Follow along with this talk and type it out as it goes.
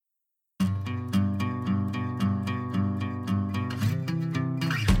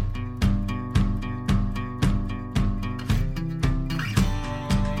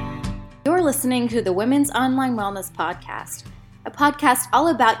You're listening to the Women's Online Wellness Podcast, a podcast all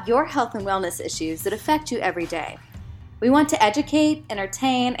about your health and wellness issues that affect you every day. We want to educate,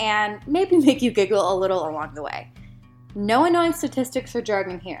 entertain, and maybe make you giggle a little along the way. No annoying statistics or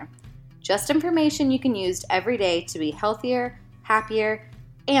jargon here. Just information you can use every day to be healthier, happier,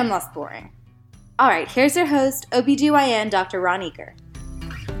 and less boring. All right, here's your host, OBGYN Dr. Ron Eaker.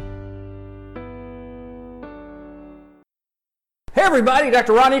 Hey everybody,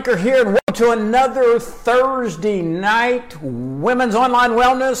 Dr. Ron Eaker here, and welcome to another Thursday night Women's Online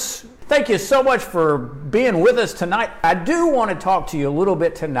Wellness. Thank you so much for being with us tonight. I do want to talk to you a little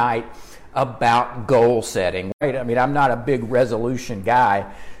bit tonight about goal setting. Right? I mean, I'm not a big resolution guy.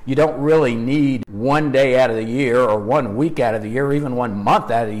 You don't really need one day out of the year or 1 week out of the year or even 1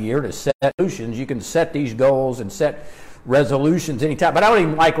 month out of the year to set resolutions. You can set these goals and set resolutions anytime, but I don't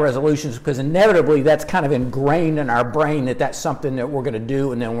even like resolutions because inevitably that's kind of ingrained in our brain that that's something that we're going to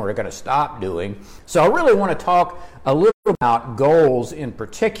do and then we're going to stop doing. So I really want to talk a little about goals in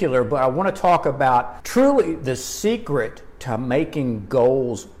particular, but I want to talk about truly the secret to making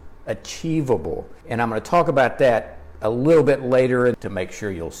goals achievable. And I'm going to talk about that a little bit later to make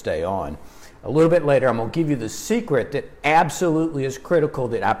sure you'll stay on. A little bit later, I'm going to give you the secret that absolutely is critical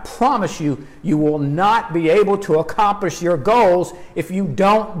that I promise you, you will not be able to accomplish your goals if you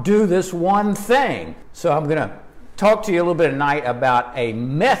don't do this one thing. So I'm going to talk to you a little bit tonight about a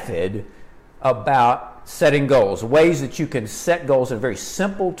method about setting goals, ways that you can set goals, a very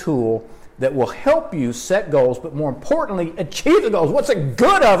simple tool that will help you set goals, but more importantly, achieve the goals. What's the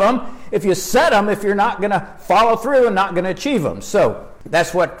good of them if you set them if you're not going to follow through and not going to achieve them? So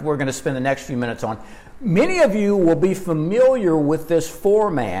that's what we're going to spend the next few minutes on. Many of you will be familiar with this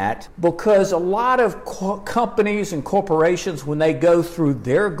format because a lot of companies and corporations, when they go through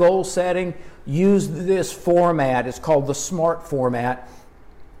their goal setting, use this format. It's called the SMART format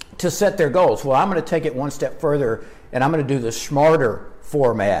to set their goals. Well, I'm going to take it one step further, and I'm going to do the SMARTer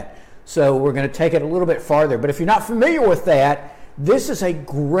format. So we're going to take it a little bit farther. But if you're not familiar with that, this is a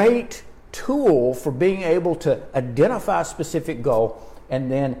great tool for being able to identify a specific goal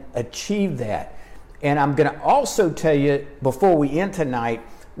and then achieve that. And I'm going to also tell you before we end tonight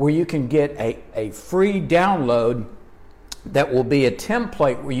where you can get a free download that will be a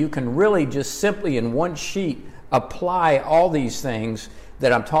template where you can really just simply in one sheet apply all these things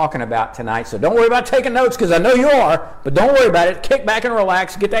that I'm talking about tonight. So don't worry about taking notes because I know you are, but don't worry about it. Kick back and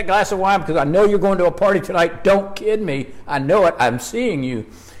relax. Get that glass of wine because I know you're going to a party tonight. Don't kid me. I know it. I'm seeing you.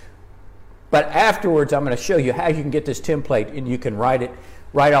 But afterwards, I'm going to show you how you can get this template and you can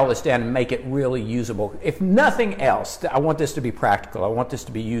write all this down and make it really usable. If nothing else, I want this to be practical. I want this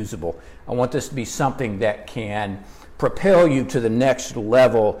to be usable. I want this to be something that can propel you to the next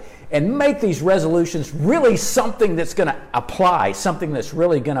level and make these resolutions really something that's going to apply, something that's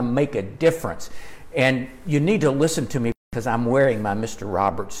really going to make a difference. And you need to listen to me because I'm wearing my Mr.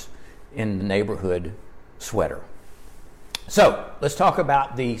 Roberts in the neighborhood sweater. So let's talk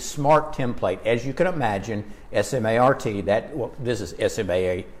about the SMART template. As you can imagine, S-M-A-R-T, this is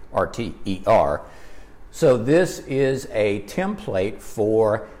S-M-A-R-T-E-R. So this is a template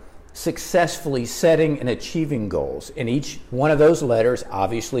for successfully setting and achieving goals. And each one of those letters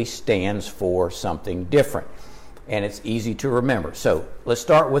obviously stands for something different. And it's easy to remember. So let's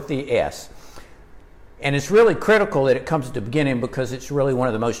start with the S. And it's really critical that it comes at the beginning because it's really one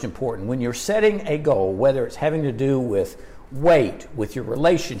of the most important. When you're setting a goal, whether it's having to do with weight, with your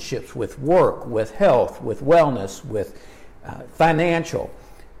relationships, with work, with health, with wellness, with financial,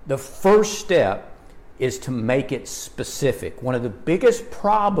 the first step is to make it specific. One of the biggest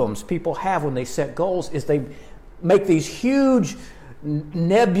problems people have when they set goals is they make these huge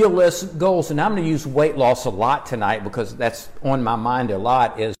nebulous goals. And I'm going to use weight loss a lot tonight because that's on my mind a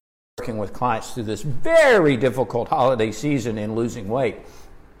lot is working with clients through this very difficult holiday season in losing weight.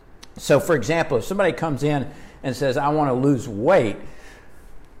 So for example, if somebody comes in and says, I want to lose weight,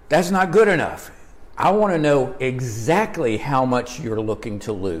 that's not good enough. I want to know exactly how much you're looking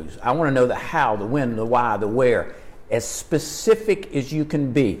to lose. I want to know the how, the when, the why, the where, as specific as you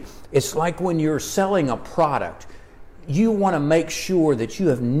can be. It's like when you're selling a product, you want to make sure that you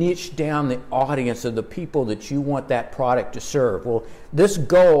have niched down the audience of the people that you want that product to serve. Well, this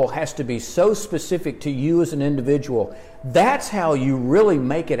goal has to be so specific to you as an individual. That's how you really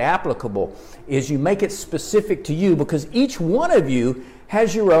make it applicable, is you make it specific to you because each one of you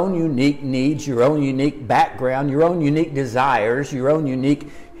has your own unique needs, your own unique background, your own unique desires, your own unique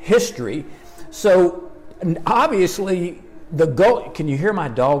history. So obviously the goal, can you hear my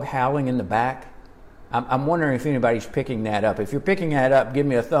dog howling in the back? I'm wondering if anybody's picking that up. If you're picking that up, give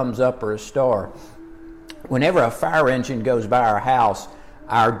me a thumbs up or a star. Whenever a fire engine goes by our house,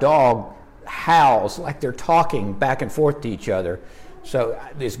 our dog howls like they're talking back and forth to each other. So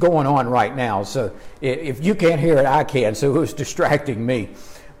it's going on right now. So if you can't hear it, I can. So it was distracting me.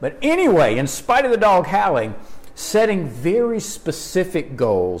 But anyway, in spite of the dog howling, setting very specific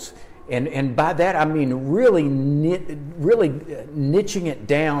goals, and by that I mean really niching it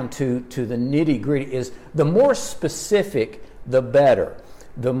down to the nitty gritty, is the more specific, the better.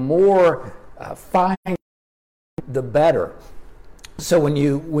 The more fine, the better. So when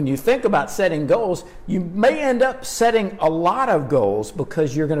you think about setting goals, you may end up setting a lot of goals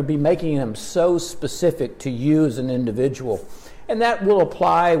because you're going to be making them so specific to you as an individual. And that will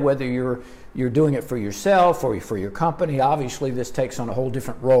apply whether you're doing it for yourself or for your company. Obviously, this takes on a whole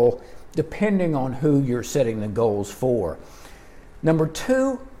different role depending on who you're setting the goals for. Number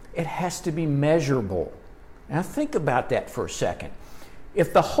 2, it has to be measurable. Now think about that for a second.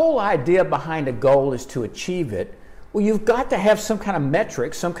 If the whole idea behind a goal is to achieve it, well, you've got to have some kind of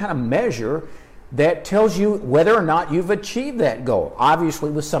metric, some kind of measure that tells you whether or not you've achieved that goal.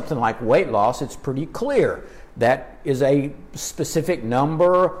 Obviously, with something like weight loss, it's pretty clear. That is a specific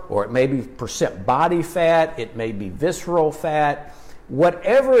number, or it may be percent body fat, it may be visceral fat.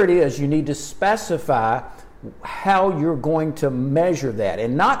 Whatever it is, you need to specify how you're going to measure that.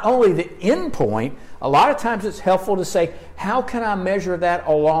 And not only the end point, a lot of times it's helpful to say, how can I measure that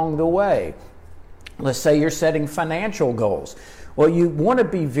along the way? Let's say you're setting financial goals. Well, you want to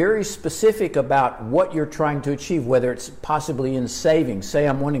be very specific about what you're trying to achieve, whether it's possibly in savings. Say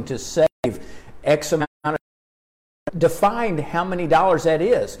I'm wanting to save X amount of, define how many dollars that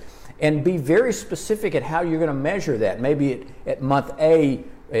is, and be very specific at how you're going to measure that. Maybe at month A,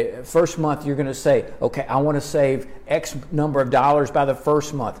 first month, you're going to say, okay, I want to save X number of dollars by the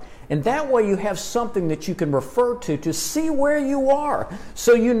first month. And that way you have something that you can refer to see where you are.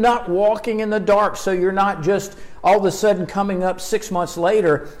 So you're not walking in the dark. So you're not just all of a sudden coming up 6 months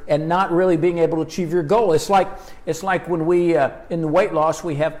later and not really being able to achieve your goal. It's like when we, in the weight loss,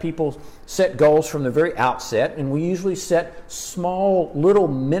 we have people set goals from the very outset, and we usually set small little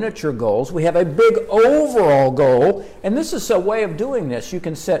miniature goals. We have a big overall goal, and this is a way of doing this. You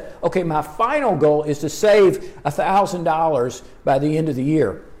can set, okay, my final goal is to save $1,000 by the end of the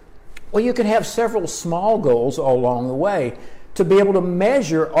year. Well, you can have several small goals all along the way to be able to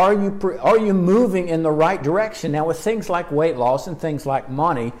measure, are you moving in the right direction? Now, with things like weight loss and things like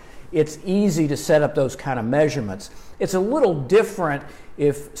money, it's easy to set up those kind of measurements. It's a little different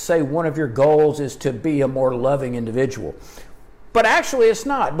if, say, one of your goals is to be a more loving individual. But actually it's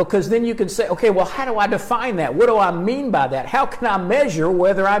not, because then you can say, okay, well, how do I define that? What do I mean by that? How can I measure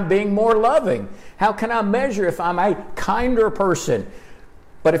whether I'm being more loving? How can I measure if I'm a kinder person?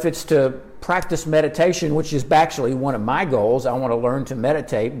 But if it's to practice meditation, which is actually one of my goals, I want to learn to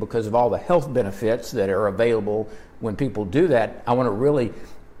meditate because of all the health benefits that are available when people do that. I want to really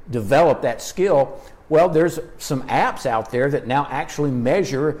develop that skill. Well, there's some apps out there that now actually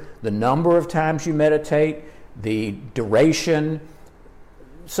measure the number of times you meditate, the duration.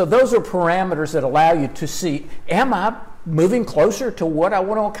 So those are parameters that allow you to see, am I moving closer to what I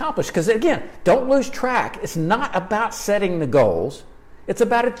want to accomplish? Because again, don't lose track. It's not about setting the goals. It's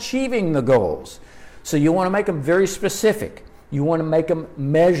about achieving the goals. So you want to make them very specific. You want to make them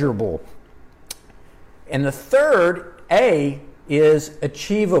measurable. And the third, A, is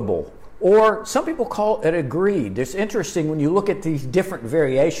achievable. Or some people call it agreed. It's interesting when you look at these different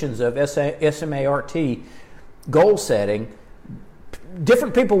variations of SMART goal setting,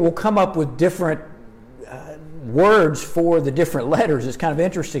 different people will come up with different words for the different letters. It's kind of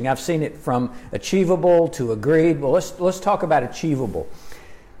interesting. I've seen it from achievable to agreed. Well, let's talk about achievable.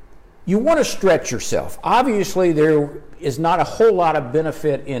 You want to stretch yourself. Obviously, there is not a whole lot of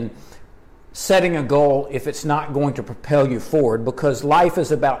benefit in setting a goal if it's not going to propel you forward, because life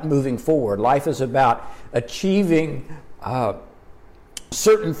is about moving forward. Life is about achieving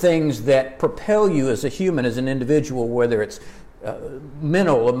certain things that propel you as a human, as an individual, whether it's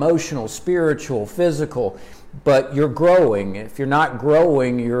mental, emotional, spiritual, physical. But you're growing. If you're not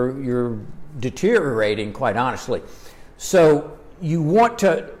growing, you're deteriorating, quite honestly. So you want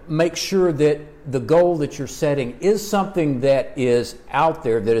to make sure that the goal that you're setting is something that is out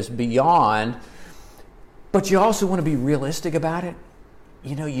there, that is beyond, but you also want to be realistic about it.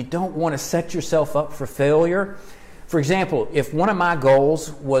 You know, you don't want to set yourself up for failure. For example, if one of my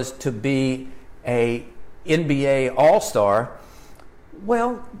goals was to be a NBA All-Star,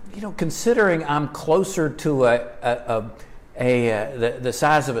 well, you know, considering I'm closer to the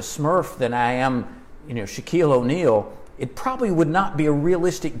size of a Smurf than I am, you know, Shaquille O'Neal, it probably would not be a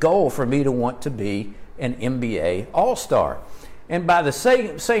realistic goal for me to want to be an NBA All-Star. And by the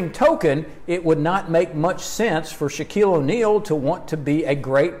same token, it would not make much sense for Shaquille O'Neal to want to be a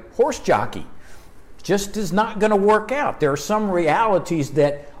great horse jockey. Just is not going to work out. There are some realities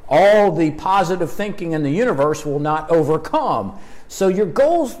that all the positive thinking in the universe will not overcome. So your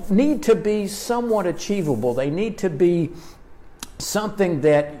goals need to be somewhat achievable. They need to be something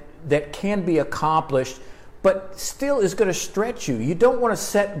that can be accomplished, but still is going to stretch you. You don't want to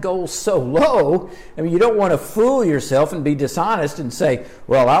set goals so low. I mean, you don't want to fool yourself and be dishonest and say,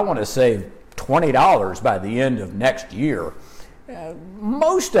 well, I want to save $20 by the end of next year.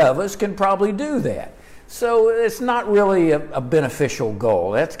 Most of us can probably do that. So it's not really a beneficial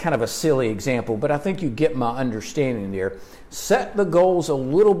goal. That's kind of a silly example, but I think you get my understanding there. Set the goals a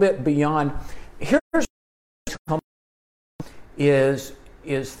little bit beyond. Here's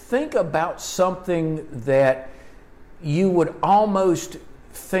is think about something that you would almost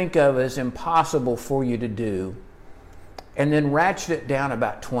think of as impossible for you to do, and then ratchet it down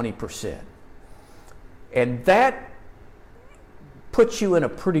about 20%. And that puts you in a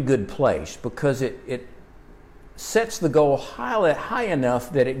pretty good place because it sets the goal high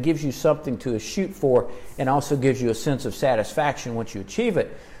enough that it gives you something to shoot for and also gives you a sense of satisfaction once you achieve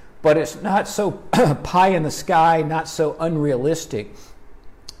it. But it's not so pie in the sky, not so unrealistic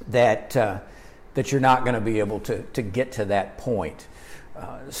that you're not going to be able to get to that point.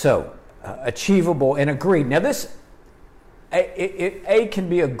 Achievable and agreed. Now this can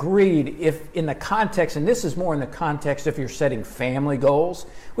be agreed if in the context, and this is more in the context if you're setting family goals,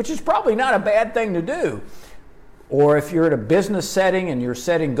 which is probably not a bad thing to do. Or if you're at a business setting and you're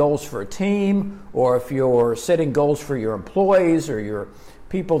setting goals for a team, or if you're setting goals for your employees or your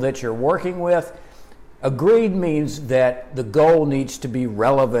people that you're working with, agreed means that the goal needs to be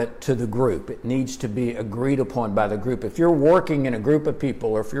relevant to the group. It needs to be agreed upon by the group. If you're working in a group of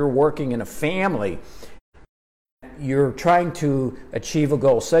people or if you're working in a family, you're trying to achieve a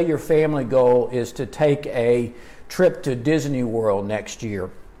goal. Say your family goal is to take a trip to Disney World next year.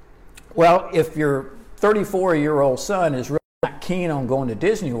 Well, if your 34-year-old son is really not keen on going to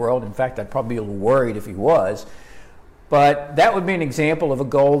Disney World, in fact, I'd probably be a little worried if he was, but that would be an example of a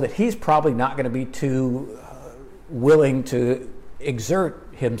goal that he's probably not going to be too willing to exert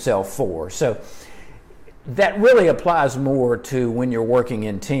himself for. So that really applies more to when you're working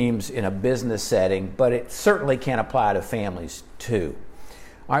in teams in a business setting, but it certainly can apply to families too.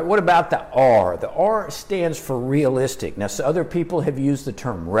 All right, what about the R? The R stands for realistic. Now, so other people have used the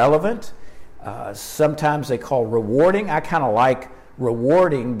term relevant. Sometimes they call rewarding. I kind of like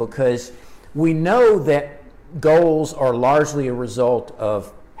rewarding because we know that goals are largely a result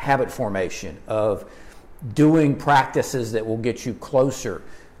of habit formation, of doing practices that will get you closer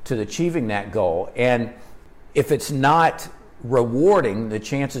to achieving that goal. And if it's not rewarding, the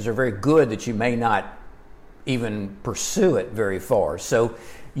chances are very good that you may not even pursue it very far. So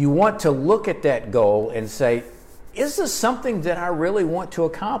you want to look at that goal and say, is this something that I really want to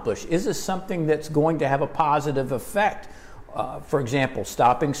accomplish? Is this something that's going to have a positive effect? For example,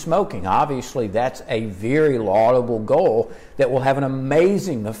 stopping smoking. Obviously, that's a very laudable goal that will have an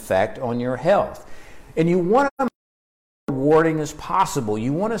amazing effect on your health. And you want to make it as rewarding as possible.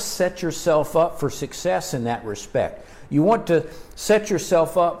 You want to set yourself up for success in that respect. You want to set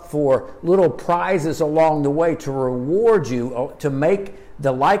yourself up for little prizes along the way to reward you, to make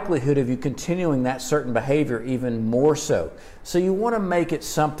the likelihood of you continuing that certain behavior even more so. So you want to make it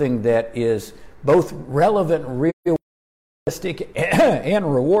something that is both relevant, realistic,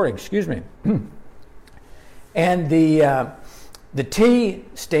 and rewarding. Excuse me. And the T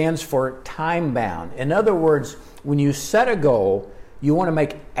stands for time bound. In other words, when you set a goal, you want to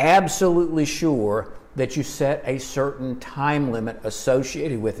make absolutely sure that you set a certain time limit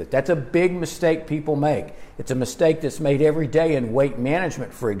associated with it. That's a big mistake people make. It's a mistake that's made every day in weight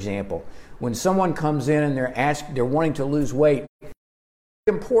management, for example. When someone comes in and they're wanting to lose weight, it's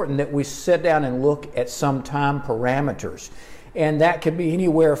important that we sit down and look at some time parameters. And that could be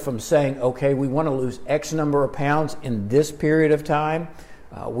anywhere from saying, okay, we want to lose X number of pounds in this period of time.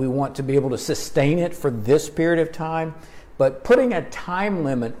 We want to be able to sustain it for this period of time. But putting a time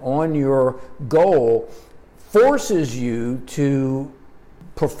limit on your goal forces you to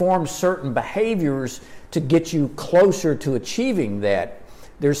perform certain behaviors to get you closer to achieving that.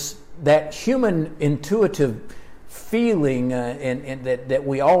 There's that human intuitive feeling and that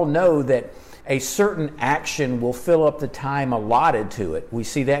we all know that a certain action will fill up the time allotted to it. We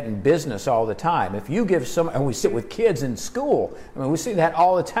see that in business all the time. If you give and we sit with kids in school, we see that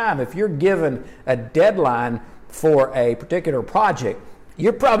all the time. If you're given a deadline for a particular project,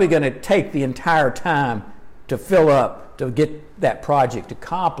 you're probably going to take the entire time to fill up, to get that project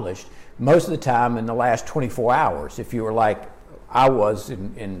accomplished, most of the time in the last 24 hours. If you were like, I was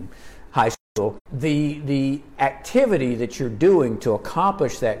in high school. The activity that you're doing to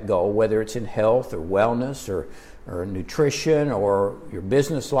accomplish that goal, whether it's in health or wellness or nutrition or your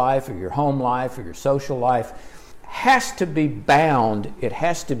business life or your home life or your social life, has to be bound. It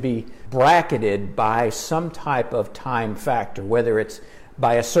has to be bracketed by some type of time factor, whether it's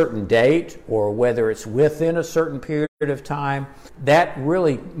by a certain date or whether it's within a certain period of time. That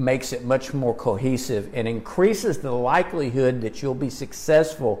really makes it much more cohesive and increases the likelihood that you'll be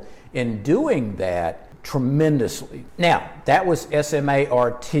successful in doing that tremendously. Now, that was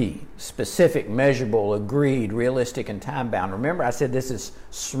SMART, specific, measurable, agreed, realistic, and time-bound. Remember, I said this is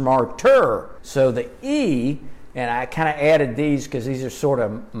smarter. So the E, and I kind of added these because these are sort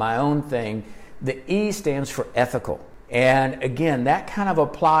of my own thing, the E stands for ethical. And again, that kind of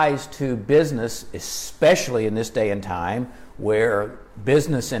applies to business, especially in this day and time where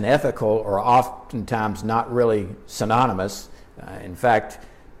business and ethical are oftentimes not really synonymous. In fact,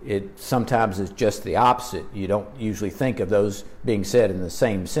 it sometimes is just the opposite. You don't usually think of those being said in the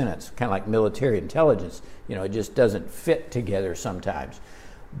same sentence, kind of like military intelligence. You know, it just doesn't fit together sometimes.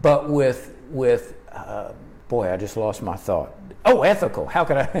 But with boy, I just lost my thought. Oh, ethical. How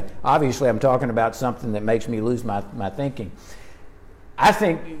could I? Obviously, I'm talking about something that makes me lose my thinking. I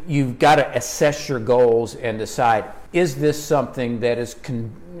think you've got to assess your goals and decide, is this something that is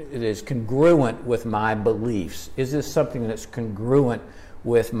congruent with my beliefs? Is this something that's congruent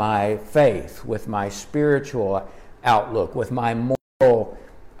with my faith, with my spiritual outlook, with my moral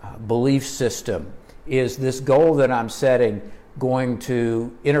belief system? Is this goal that I'm setting going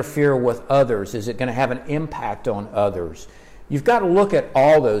to interfere with others? Is it going to have an impact on others? You've got to look at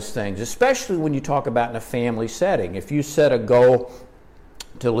all those things, especially when you talk about in a family setting. If you set a goal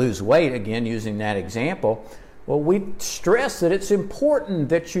to lose weight, again, using that example, well, we stress that it's important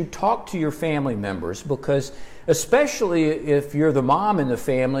that you talk to your family members, because especially if you're the mom in the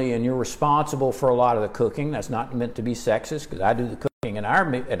family and you're responsible for a lot of the cooking. That's not meant to be sexist, because I do the cooking in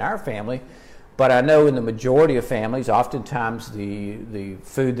our family. But I know in the majority of families, oftentimes the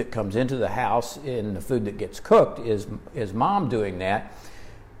food that comes into the house and the food that gets cooked is mom doing that.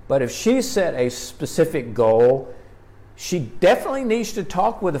 But if she set a specific goal, she definitely needs to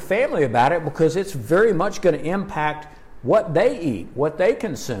talk with the family about it, because it's very much going to impact what they eat, what they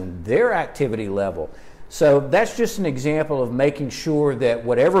consume, their activity level. So that's just an example of making sure that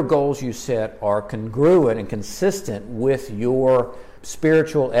whatever goals you set are congruent and consistent with your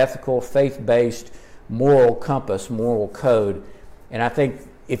spiritual, ethical, faith-based moral compass, moral code. And I think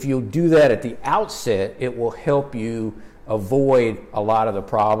if you do that at the outset, it will help you avoid a lot of the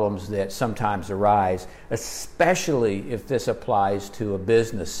problems that sometimes arise, especially if this applies to a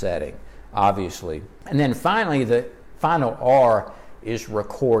business setting, obviously. And then finally, the final R is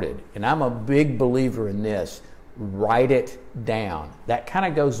recorded. And I'm a big believer in this. Write it down. That kind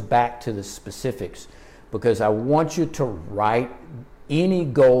of goes back to the specifics, because I want you to write any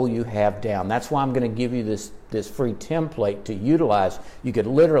goal you have down. That's why I'm going to give you this free template to utilize. You could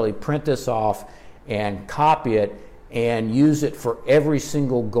literally print this off and copy it and use it for every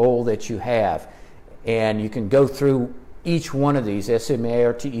single goal that you have. And you can go through each one of these,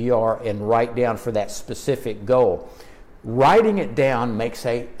 SMARTER, and write down for that specific goal. Writing it down makes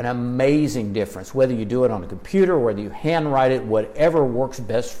an amazing difference, whether you do it on a computer, whether you handwrite it, whatever works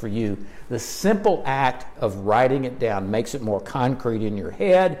best for you. The simple act of writing it down makes it more concrete in your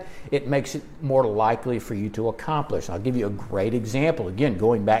head. It makes it more likely for you to accomplish. I'll give you a great example, again,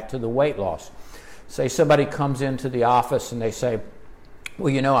 going back to the weight loss. Say somebody comes into the office and they say,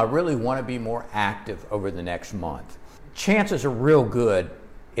 well, you know, I really want to be more active over the next month. Chances are real good,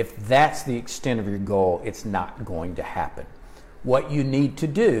 if that's the extent of your goal, it's not going to happen. What you need to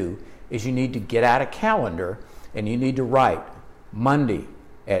do is you need to get out a calendar and you need to write Monday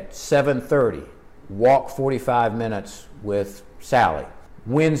at 7:30, walk 45 minutes with Sally.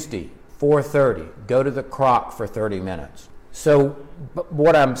 Wednesday, 4:30, go to the Croc for 30 minutes. So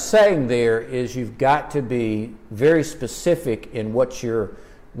what I'm saying there is you've got to be very specific in what you're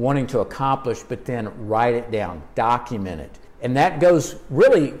wanting to accomplish, but then write it down, document it. And that goes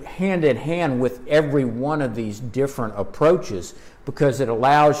really hand in hand with every one of these different approaches, because it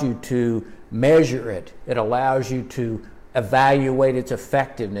allows you to measure it. It allows you to evaluate its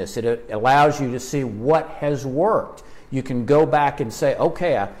effectiveness. It allows you to see what has worked. You can go back and say,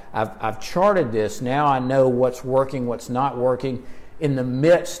 okay, I've charted this. Now I know what's working, what's not working. In the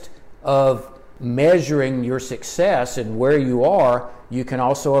midst of measuring your success and where you are, you can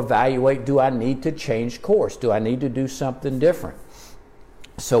also evaluate, do I need to change course? Do I need to do something different?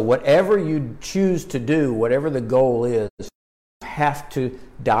 So whatever you choose to do, whatever the goal is, you have to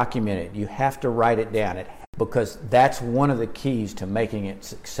document it. You have to write it down. because that's one of the keys to making it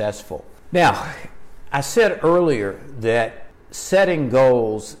successful. Now, I said earlier that setting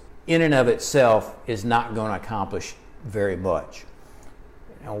goals in and of itself is not going to accomplish very much.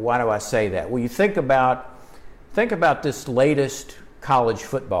 Now, why do I say that? Well, you think about this latest college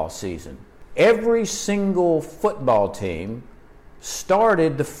football season. Every single football team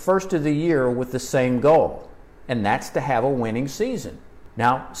started the first of the year with the same goal, and that's to have a winning season.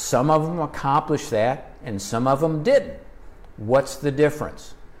 Now, some of them accomplished that, and some of them didn't. What's the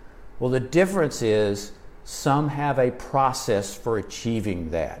difference? Well, the difference is some have a process for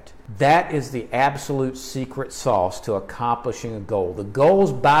achieving that. That is the absolute secret sauce to accomplishing a goal. The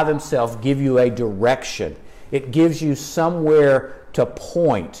goals by themselves give you a direction. It gives you somewhere to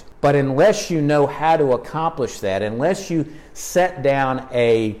point. But unless you know how to accomplish that, unless you set down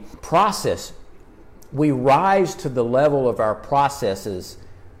a process, we rise to the level of our processes.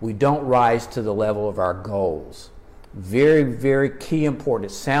 We don't rise to the level of our goals. Very, very key,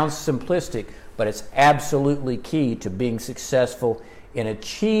 important. It sounds simplistic, but it's absolutely key to being successful in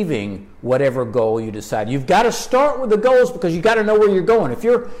achieving whatever goal you decide. You've got to start with the goals because you've got to know where you're going. If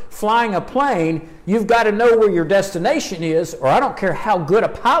you're flying a plane, you've got to know where your destination is, or I don't care how good a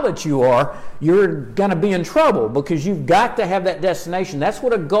pilot you are, you're going to be in trouble because you've got to have that destination. That's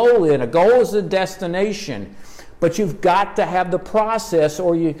what a goal is. A goal is a destination. But you've got to have the process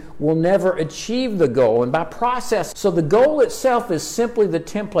or you will never achieve the goal. And by process, so the goal itself is simply the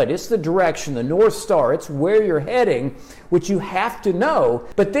template. It's the direction, the North Star. It's where you're heading, which you have to know.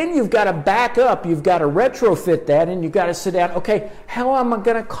 But then you've got to back up. You've got to retrofit that, and you've got to sit down. Okay, how am I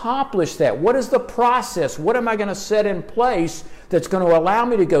going to accomplish that? What is the process? What am I going to set in place that's going to allow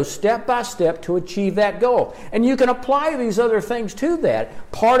me to go step by step to achieve that goal? And you can apply these other things to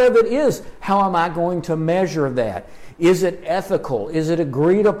that. Part of it is, how am I going to measure that? Is it ethical? Is it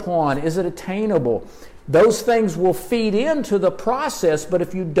agreed upon? Is it attainable? Those things will feed into the process, but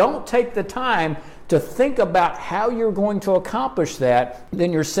if you don't take the time to think about how you're going to accomplish that,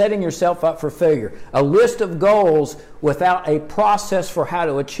 then you're setting yourself up for failure. A list of goals without a process for how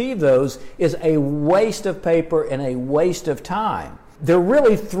to achieve those is a waste of paper and a waste of time. There are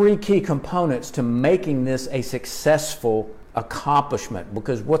really three key components to making this a successful accomplishment,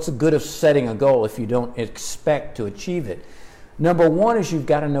 because what's the good of setting a goal if you don't expect to achieve it? Number one is you've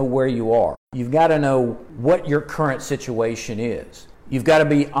got to know where you are. You've got to know what your current situation is. You've got to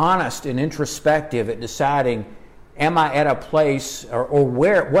be honest and introspective at deciding, am I at a place, or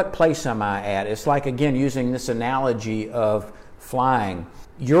what place am I at? It's like, again, using this analogy of flying.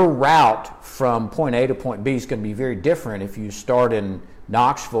 Your route from point A to point B is going to be very different if you start in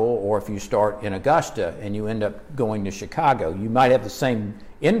Knoxville or if you start in Augusta and you end up going to Chicago. You might have the same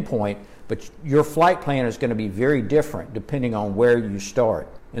endpoint, but your flight plan is going to be very different depending on where you start.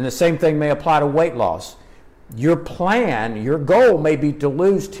 And the same thing may apply to weight loss. Your plan, your goal may be to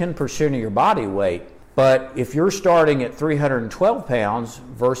lose 10% of your body weight, but if you're starting at 312 pounds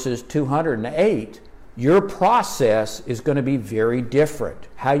versus 208, your process is going to be very different.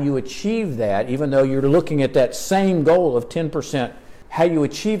 How you achieve that, even though you're looking at that same goal of 10%, how you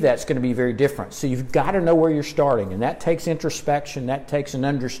achieve that is going to be very different. So you've got to know where you're starting, and that takes introspection, that takes an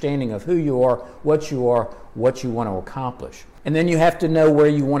understanding of who you are, what you want to accomplish. And then you have to know where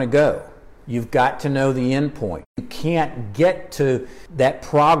you want to go. You've got to know the end point. You can't get to that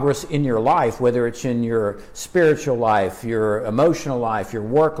progress in your life, whether it's in your spiritual life, your emotional life, your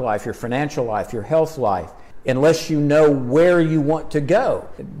work life, your financial life, your health life, unless you know where you want to go.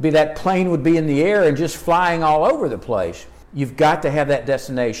 That plane would be in the air and just flying all over the place. You've got to have that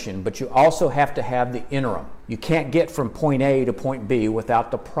destination, but you also have to have the interim. You can't get from point A to point B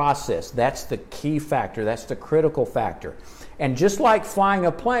without the process. That's the key factor. That's the critical factor. And just like flying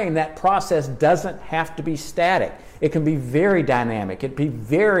a plane, that process doesn't have to be static. It can be very dynamic. It can be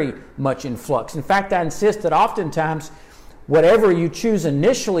very much in flux. In fact, I insist that oftentimes whatever you choose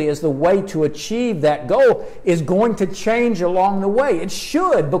initially as the way to achieve that goal is going to change along the way. It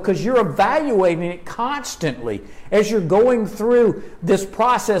should, because you're evaluating it constantly as you're going through this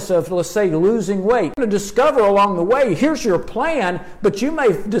process of, let's say, losing weight. You're going to discover along the way, here's your plan, but you may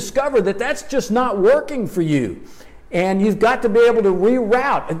discover that that's just not working for you. And you've got to be able to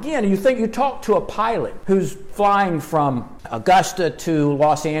reroute. Again, you talk to a pilot who's flying from Augusta to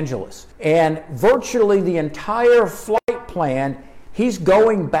Los Angeles, and virtually the entire flight plan, he's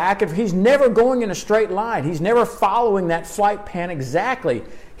going back. He's never going in a straight line. He's never following that flight plan exactly.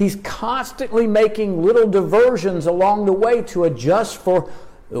 He's constantly making little diversions along the way to adjust for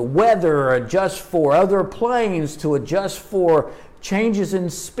the weather, adjust for other planes, to adjust for changes in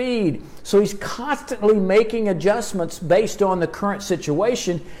speed. So he's constantly making adjustments based on the current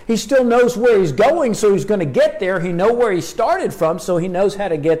situation. He still knows where he's going, so he's going to get there. He knows where he started from, so he knows how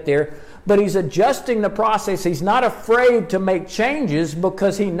to get there. But he's adjusting the process. He's not afraid to make changes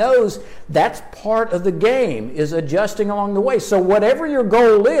because he knows that's part of the game, is adjusting along the way. So whatever your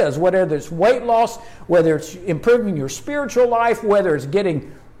goal is, whether it's weight loss, whether it's improving your spiritual life, whether it's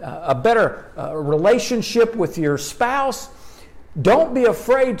getting a better relationship with your spouse, don't be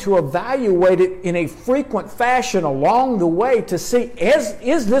afraid to evaluate it in a frequent fashion along the way to see,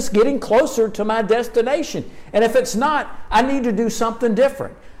 is this getting closer to my destination? And if it's not, I need to do something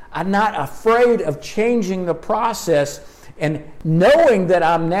different. I'm not afraid of changing the process, and knowing that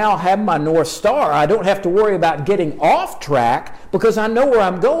I'm now have my North Star, I don't have to worry about getting off track because I know where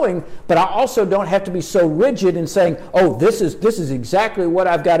I'm going, but I also don't have to be so rigid in saying, oh, this is exactly what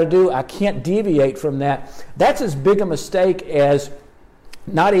I've got to do. I can't deviate from that. That's as big a mistake as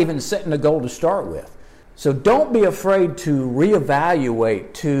not even setting a goal to start with. So don't be afraid to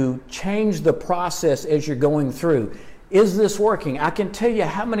reevaluate, to change the process as you're going through. Is this working? I can tell you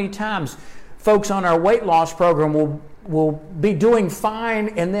how many times folks on our weight loss program will be doing fine,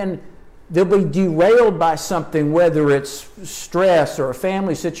 and then they'll be derailed by something, whether it's stress or a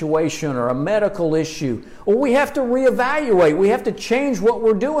family situation or a medical issue. Well, we have to reevaluate. We have to change what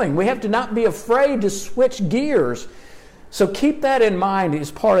we're doing. We have to not be afraid to switch gears. So keep that in mind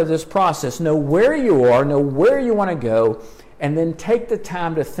as part of this process. Know where you are, know where you want to go, and then take the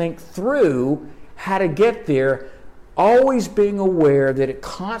time to think through how to get there, always being aware that at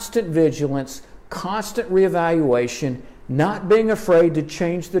constant vigilance, constant reevaluation, not being afraid to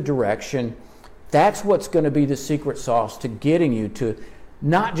change the direction, that's what's going to be the secret sauce to getting you to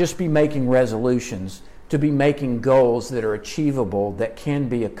not just be making resolutions, to be making goals that are achievable, that can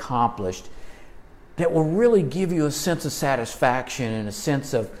be accomplished, that will really give you a sense of satisfaction and a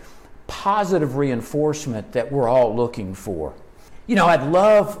sense of positive reinforcement that we're all looking for. You know, I'd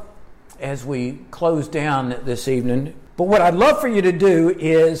love, as we close down this evening, but what I'd love for you to do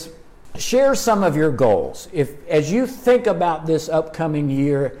is share some of your goals. As you think about this upcoming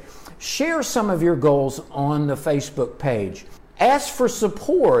year, share some of your goals on the Facebook page. Ask for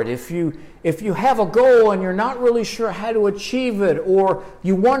support if you have a goal and you're not really sure how to achieve it, or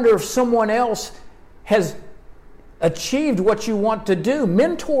you wonder if someone else has achieved what you want to do.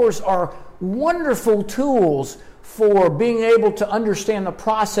 Mentors are wonderful tools for being able to understand the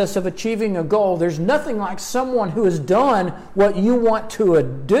process of achieving a goal. There's nothing like someone who has done what you want to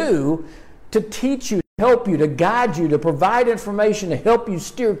do to teach you, to help you, to guide you, to provide information, to help you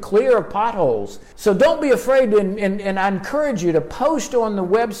steer clear of potholes. So don't be afraid, and I encourage you to post on the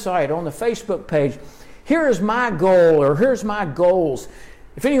website, on the Facebook page, here is my goal, or here's my goals.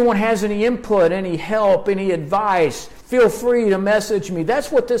 If anyone has any input, any help, any advice, feel free to message me. That's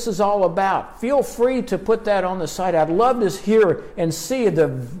what this is all about. Feel free to put that on the site. I'd love to hear and see the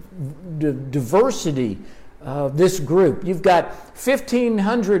diversity of this group. You've got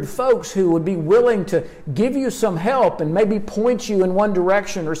 1,500 folks who would be willing to give you some help and maybe point you in one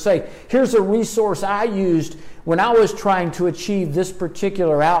direction, or say, here's a resource I used when I was trying to achieve this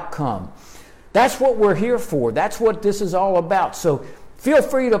particular outcome. That's what we're here for. That's what this is all about. So feel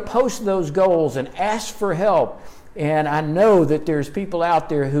free to post those goals and ask for help. And I know that there's people out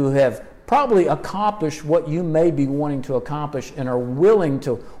there who have probably accomplished what you may be wanting to accomplish and are willing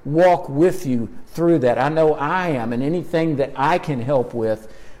to walk with you through that. I know I am, and anything that I can help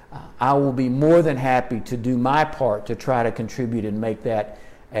with, I will be more than happy to do my part to try to contribute and make that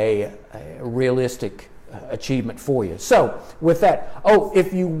a realistic achievement for you. So with that,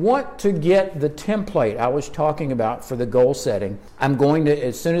 if you want to get the template I was talking about for the goal setting, I'm going to,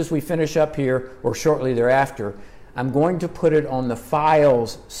 as soon as we finish up here or shortly thereafter, I'm going to put it on the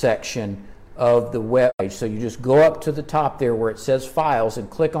files section of the web page. So you just go up to the top there where it says files and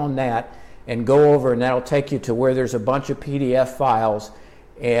click on that and go over, and that'll take you to where there's a bunch of PDF files,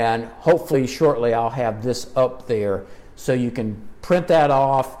 and hopefully shortly I'll have this up there so you can print that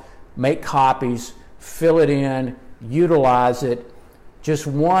off, make copies, fill it in, utilize it. Just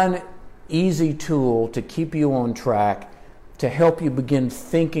one easy tool to keep you on track, to help you begin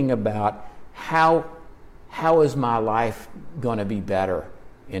thinking about how is my life going to be better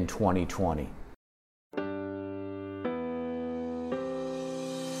in 2020.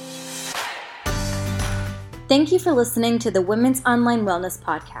 Thank you for listening to the Women's Online Wellness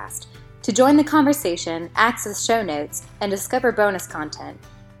Podcast. To join the conversation, access show notes, and discover bonus content,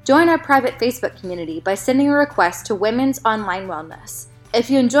 join our private Facebook community by sending a request to Women's Online Wellness. If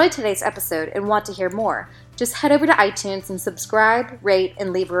you enjoyed today's episode and want to hear more, just head over to iTunes and subscribe, rate,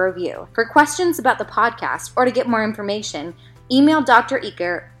 and leave a review. For questions about the podcast or to get more information, email Dr.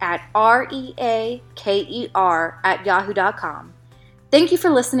 Eaker at reaker@yahoo.com. Thank you for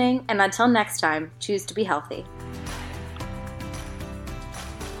listening, and until next time, choose to be healthy.